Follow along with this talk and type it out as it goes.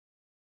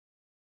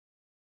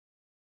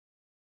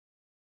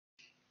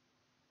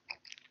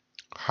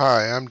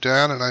Hi, I'm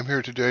Dan, and I'm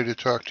here today to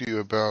talk to you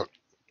about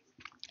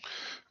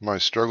my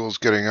struggles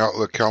getting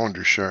Outlook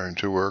calendar sharing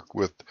to work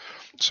with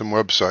some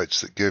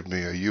websites that give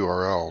me a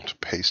URL to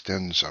paste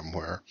in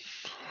somewhere.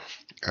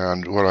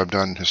 And what I've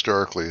done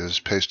historically is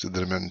pasted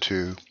them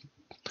into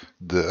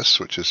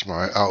this, which is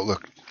my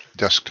Outlook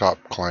desktop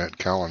client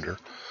calendar.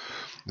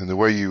 And the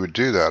way you would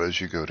do that is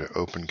you go to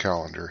Open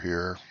Calendar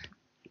here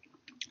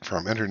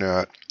from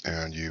Internet,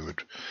 and you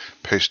would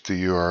paste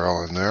the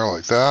URL in there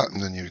like that, and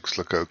then you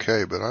click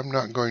OK. But I'm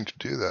not going to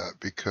do that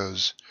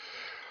because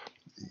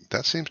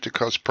that seems to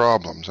cause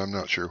problems. I'm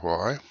not sure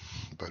why,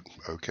 but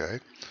okay.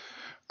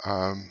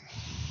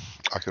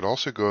 I could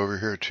also go over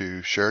here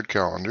to Shared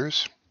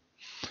Calendars,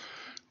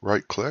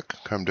 right click,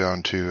 come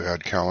down to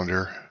Add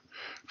Calendar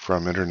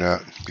from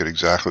Internet, get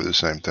exactly the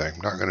same thing.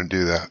 I'm not going to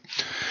do that.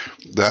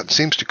 That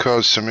seems to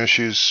cause some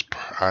issues,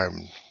 I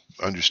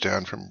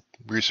understand from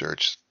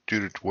research,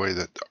 due to the way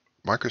that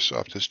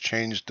Microsoft has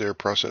changed their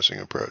processing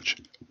approach.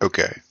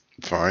 Okay,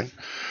 fine.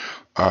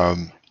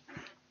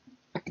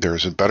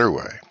 There's a better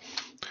way.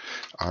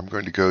 I'm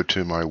going to go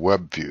to my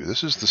web view.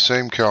 This is the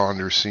same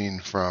calendar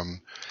seen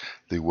from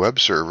the web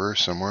server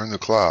somewhere in the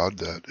cloud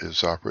that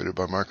is operated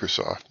by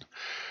Microsoft,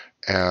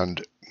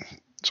 and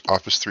it's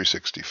Office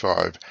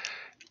 365.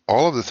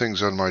 All of the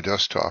things on my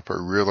desktop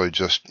are really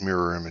just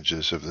mirror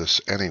images of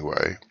this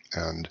anyway,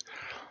 and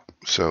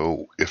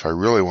so if I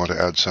really want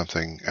to add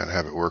something and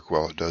have it work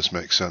well, it does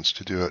make sense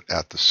to do it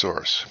at the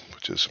source,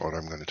 which is what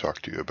I'm going to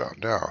talk to you about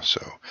now.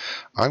 So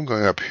I'm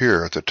going up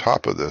here at the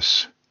top of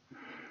this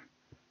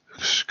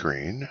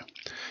screen,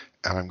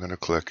 and I'm going to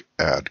click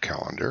Add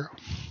Calendar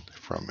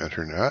from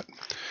Internet.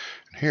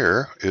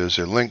 Here is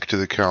a link to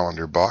the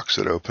calendar box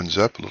that opens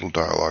up, a little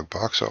dialog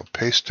box. I'll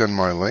paste in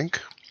my link.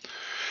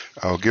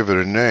 I'll give it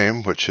a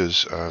name, which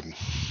is a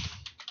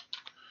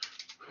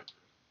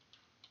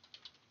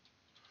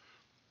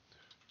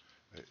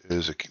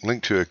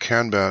link to a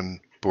Kanban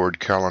board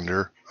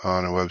calendar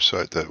on a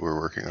website that we're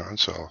working on,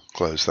 so I'll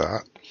close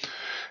that.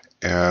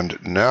 And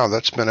now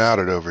that's been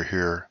added over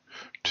here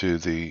to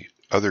the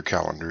other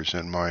calendars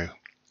in my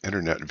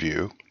Internet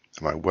view,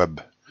 my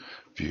web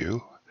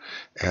view.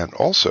 And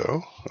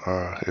also,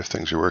 if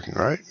things are working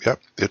right, yep,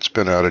 it's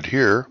been added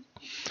here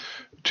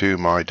to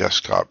my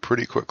desktop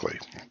pretty quickly.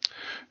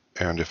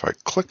 And if I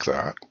click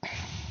that,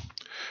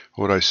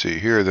 what I see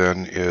here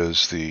then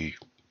is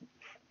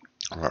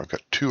I've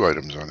got two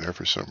items on there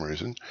for some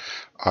reason.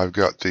 I've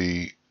got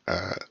the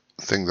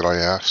thing that I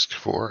asked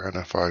for, and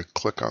if I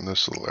click on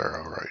this little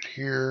arrow right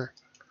here,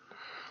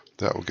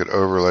 that will get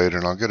overlaid,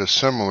 and I'll get a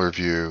similar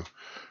view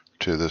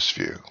to this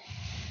view.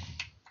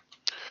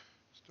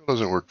 Still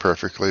doesn't work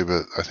perfectly,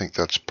 but I think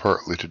that's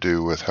partly to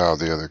do with how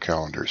the other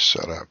calendar is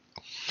set up.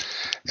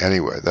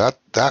 Anyway,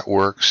 that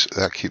works.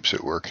 That keeps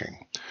it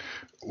working.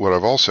 What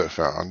I've also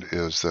found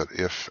is that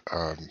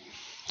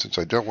since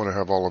I don't want to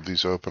have all of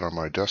these open on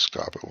my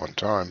desktop at one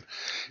time,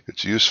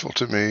 it's useful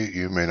to me,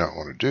 you may not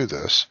want to do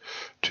this,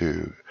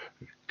 to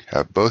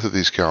have both of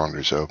these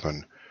calendars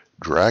open,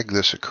 drag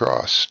this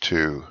across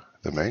to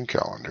the main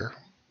calendar,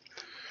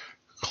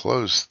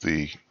 close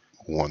the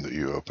one that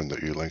you opened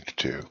that you linked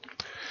to,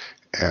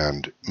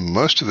 and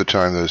most of the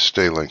time those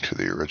stay linked to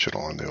the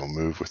original and they'll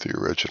move with the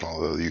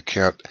original, though you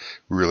can't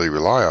really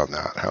rely on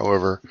that.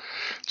 However,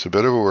 it's a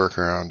bit of a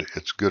workaround.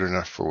 It's good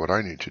enough for what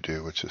I need to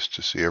do, which is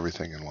to see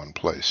everything in one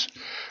place.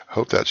 I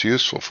hope that's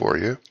useful for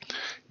you.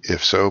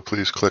 If so,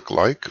 please click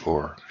like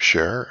or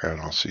share, and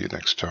I'll see you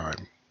next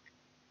time.